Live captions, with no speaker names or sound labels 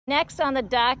Next on the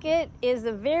docket is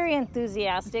the very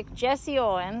enthusiastic Jesse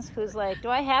Owens, who's like, do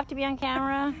I have to be on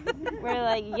camera? We're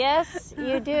like, yes,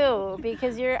 you do,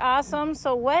 because you're awesome.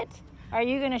 So what are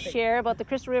you going to share about the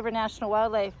Crystal River National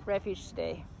Wildlife Refuge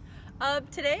today?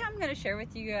 Today I'm going to share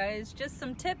with you guys just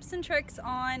some tips and tricks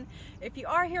on if you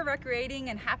are here recreating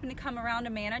and happen to come around a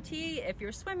manatee, if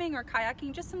you're swimming or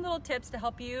kayaking, just some little tips to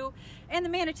help you and the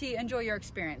manatee enjoy your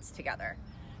experience together.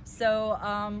 So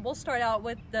we'll start out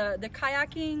with the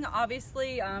kayaking,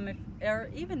 obviously, or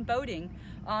even boating.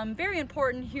 Very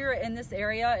important here in this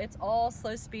area. It's all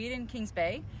slow speed in Kings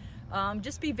Bay.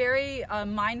 Just be very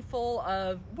mindful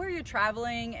of where you're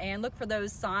traveling and look for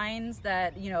those signs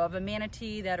that, of a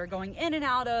manatee that are going in and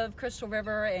out of Crystal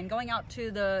River and going out to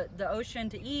the ocean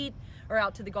to eat, or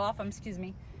out to the Gulf,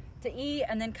 to eat,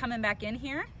 and then coming back in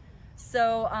here.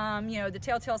 So, the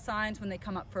telltale signs when they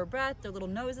come up for a breath, their little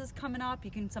noses coming up,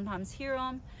 you can sometimes hear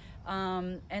them.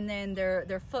 And then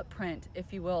their footprint,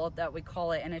 if you will, that we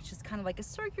call it, and it's just kind of like a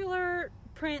circular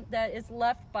print that is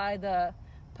left by the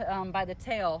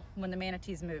tail when the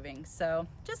manatee's moving. So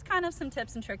just kind of some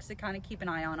tips and tricks to kind of keep an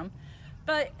eye on them.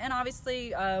 And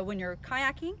obviously when you're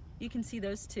kayaking, you can see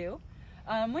those too.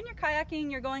 When you're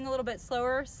kayaking, you're going a little bit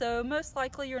slower, so most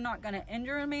likely you're not going to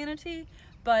injure a manatee,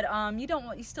 but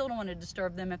you still don't want to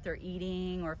disturb them if they're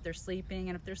eating or if they're sleeping.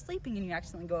 And if they're sleeping and you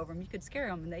accidentally go over them, you could scare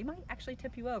them and they might actually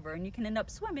tip you over, and you can end up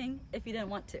swimming if you didn't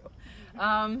want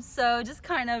to. So just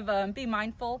kind of be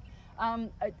mindful.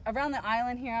 Around the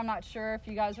island here, I'm not sure if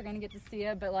you guys are going to get to see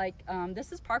it, but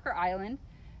this is Parker Island,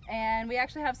 and we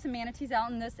actually have some manatees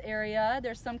out in this area.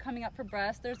 There's some coming up for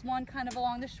breath. There's one kind of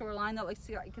along the shoreline that looks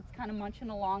like it's kind of munching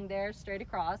along there straight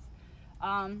across.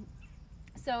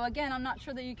 So again, I'm not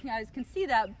sure that you guys can see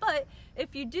that, but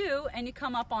if you do and you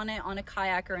come up on it on a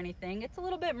kayak or anything, it's a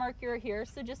little bit murkier here,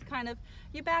 so just kind of,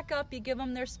 you back up, you give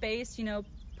them their space,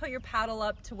 put your paddle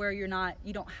up to where you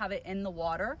don't have it in the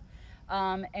water.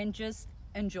 And just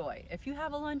enjoy. If you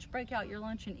have a lunch, break out your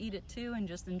lunch and eat it too, and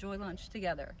just enjoy lunch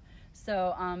together.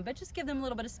 So, but just give them a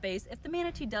little bit of space. If the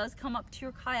manatee does come up to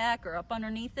your kayak or up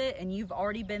underneath it and you've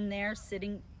already been there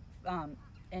sitting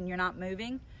and you're not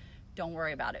moving, don't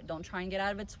worry about it. Don't try and get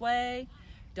out of its way.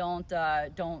 Don't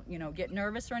get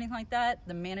nervous or anything like that.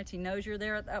 The manatee knows you're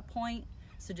there at that point,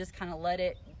 so just kind of let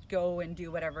it go and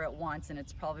do whatever it wants, and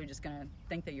it's probably just going to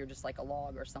think that you're just like a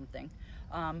log or something.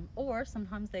 Or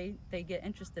sometimes they get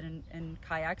interested in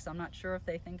kayaks. I'm not sure if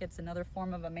they think it's another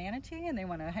form of a manatee and they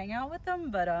want to hang out with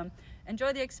them, but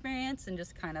enjoy the experience and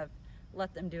just kind of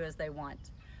let them do as they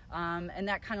want. And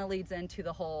that kind of leads into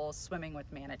the whole swimming with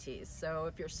manatees. So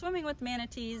if you're swimming with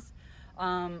manatees,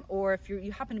 or if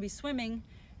you happen to be swimming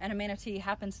and a manatee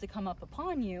happens to come up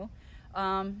upon you,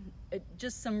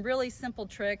 just some really simple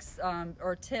tricks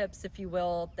or tips, if you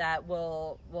will, that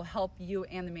will help you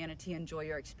and the manatee enjoy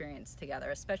your experience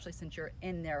together, especially since you're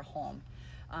in their home.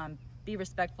 Be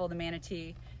respectful of the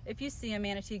manatee. If you see a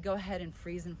manatee, go ahead and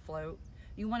freeze and float.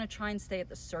 You want to try and stay at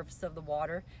the surface of the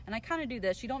water, and I kind of do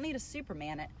this. You don't need to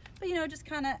Superman it, but just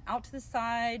kind of out to the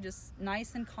side, just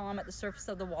nice and calm at the surface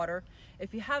of the water.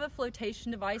 If you have a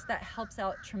flotation device, that helps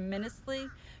out tremendously,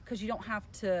 because you don't have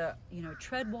to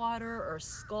tread water or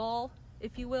scull,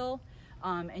 if you will,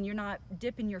 and you're not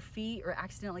dipping your feet or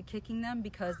accidentally kicking them,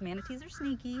 because manatees are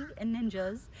sneaky and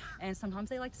ninjas, and sometimes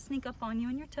they like to sneak up on you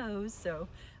and your toes. So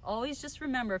always just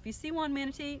remember, if you see one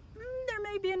manatee, there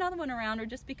may be another one around, or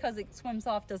just because it swims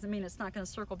off doesn't mean it's not going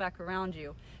to circle back around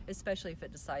you, especially if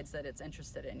it decides that it's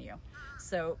interested in you.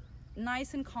 So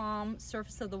nice and calm,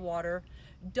 surface of the water.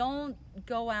 Don't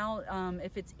go out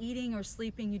if it's eating or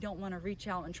sleeping. You don't want to reach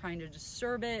out and trying to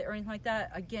disturb it or anything like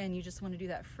that. Again, you just want to do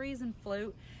that freeze and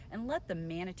float and let the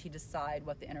manatee decide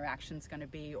what the interaction is going to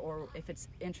be, or if it's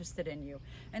interested in you.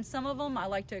 And some of them I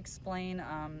like to explain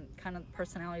kind of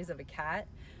personalities of a cat.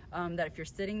 That if you're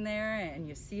sitting there and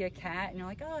you see a cat and you're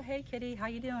like, oh, hey kitty, how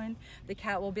you doing? The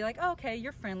cat will be like, oh, okay,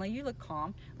 you're friendly, you look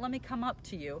calm, let me come up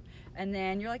to you. And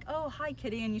then you're like, oh, hi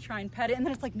kitty, and you try and pet it, and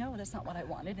then it's like, no, that's not what I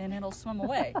wanted, and it'll swim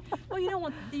away. Well, you don't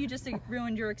want, you just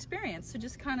ruined your experience. So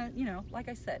just kind of, like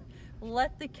I said,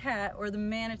 let the cat or the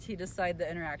manatee decide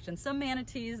the interaction. Some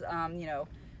manatees,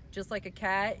 just like a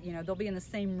cat, they'll be in the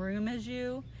same room as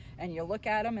you, and you look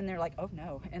at them and they're like, oh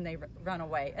no, and they run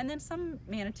away. And then some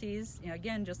manatees,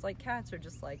 again, just like cats, are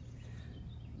just like,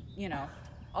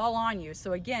 all on you.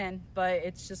 So again, but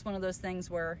it's just one of those things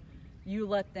where you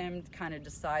let them kind of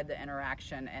decide the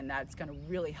interaction, and that's going to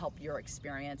really help your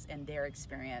experience and their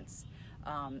experience.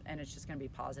 And it's just going to be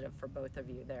positive for both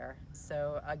of you there.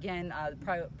 So again,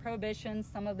 prohibitions,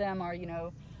 some of them are,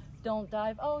 don't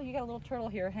dive. Oh, you got a little turtle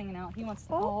here hanging out. He wants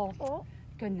to, oh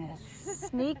goodness.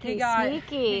 Sneaky,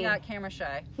 He got camera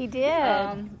shy. He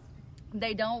did.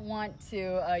 They don't want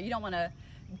to, you don't want to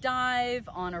dive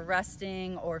on a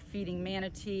resting or feeding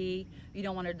manatee. You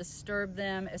don't want to disturb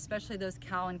them, especially those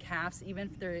cow and calves. Even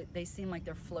if they seem like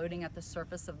they're floating at the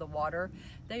surface of the water,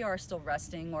 they are still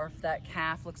resting. Or if that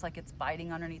calf looks like it's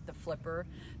biting underneath the flipper,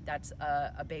 that's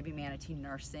a baby manatee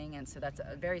nursing, and so that's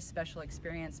a very special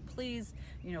experience. Please,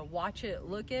 watch it,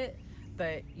 look it,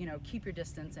 but keep your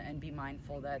distance and be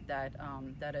mindful that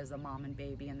that is a mom and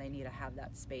baby, and they need to have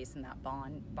that space and that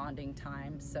bonding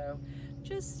time. So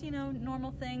just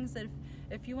normal things that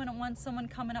if you wouldn't want someone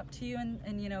coming up to you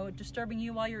and disturbing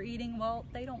you while you're eating, well,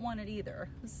 they don't want it either.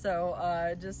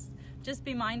 So just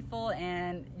be mindful,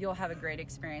 and you'll have a great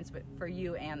experience for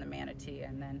you and the manatee,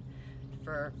 and then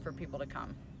for people to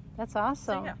come. That's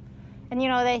awesome. So, yeah. And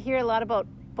they hear a lot about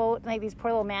boat, like these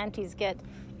poor little manatees get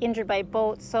injured by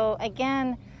boats. So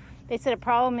again, they said a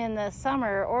problem in the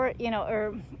summer, or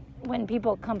when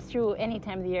people come through any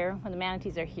time of the year when the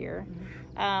manatees are here,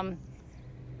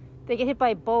 they get hit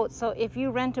by boats. So if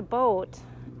you rent a boat,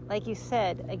 like you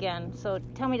said, again, so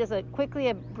tell me just briefly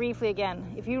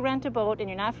again, if you rent a boat and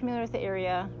you're not familiar with the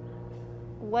area,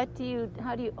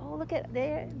 oh, look at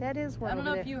there, that is one. I don't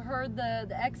know there. if you heard the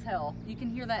exhale. You can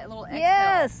hear that little exhale.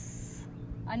 Yes.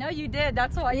 I know you did.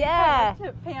 That's why you kind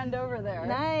of panned over there.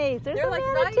 Nice. They're like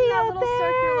right in that little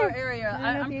circular area.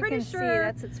 I'm pretty sure see,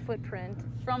 that's its footprint.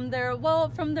 From there,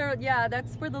 yeah,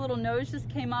 that's where the little nose just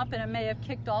came up, and it may have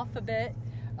kicked off a bit.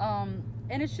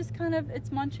 And it's just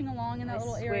it's munching along in that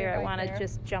little area. I want to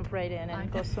just jump right in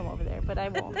and go swim over there, but I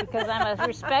won't, because I'm a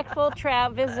respectful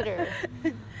visitor.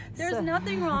 There's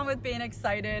nothing wrong with being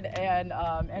excited and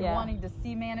wanting to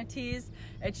see manatees.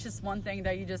 It's just one thing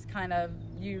that you just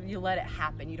you let it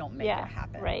happen. You don't make it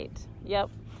happen. Right. Yep.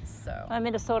 So I'm a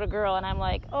Minnesota girl, and I'm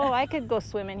like, oh, I could go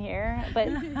swim in here, but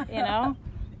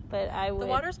but I would. The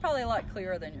water's probably a lot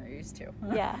clearer than you're used to.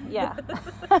 Yeah.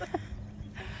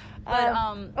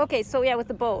 But okay, so with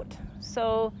the boat.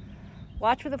 So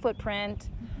watch for the footprint.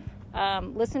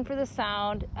 Listen for the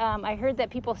sound. I heard that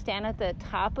people stand at the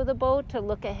top of the boat to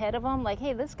look ahead of them, like,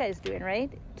 hey, this guy's doing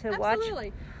right, to watch.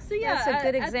 Absolutely. So that's a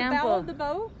good example. At the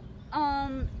bow of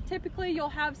the boat, typically you'll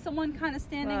have someone kind of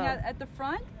standing at the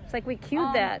front. It's like we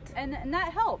cued that. And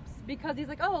that helps, because he's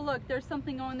like, oh, look, there's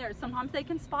something going there. Sometimes they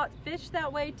can spot fish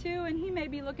that way too, and he may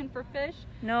be looking for fish.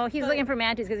 No, he's looking for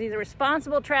manatees because he's a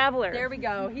responsible traveler. There we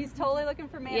go. He's totally looking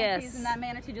for manatees, and that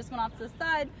manatee just went off to the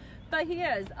side. But he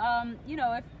is.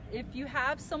 If you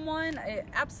have someone,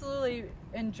 absolutely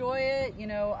enjoy it.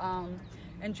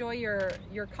 Enjoy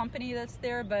your company that's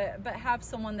there, but have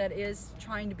someone that is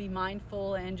trying to be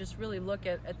mindful and just really look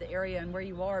at the area and where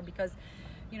you are, because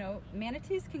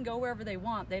manatees can go wherever they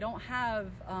want. They don't have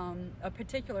a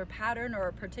particular pattern or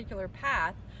a particular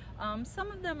path.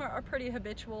 Some of them are pretty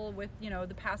habitual with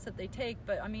the paths that they take,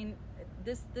 but I mean,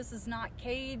 this is not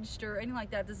caged or anything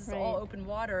like that. This is all open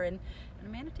water, and a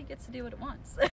manatee gets to do what it wants.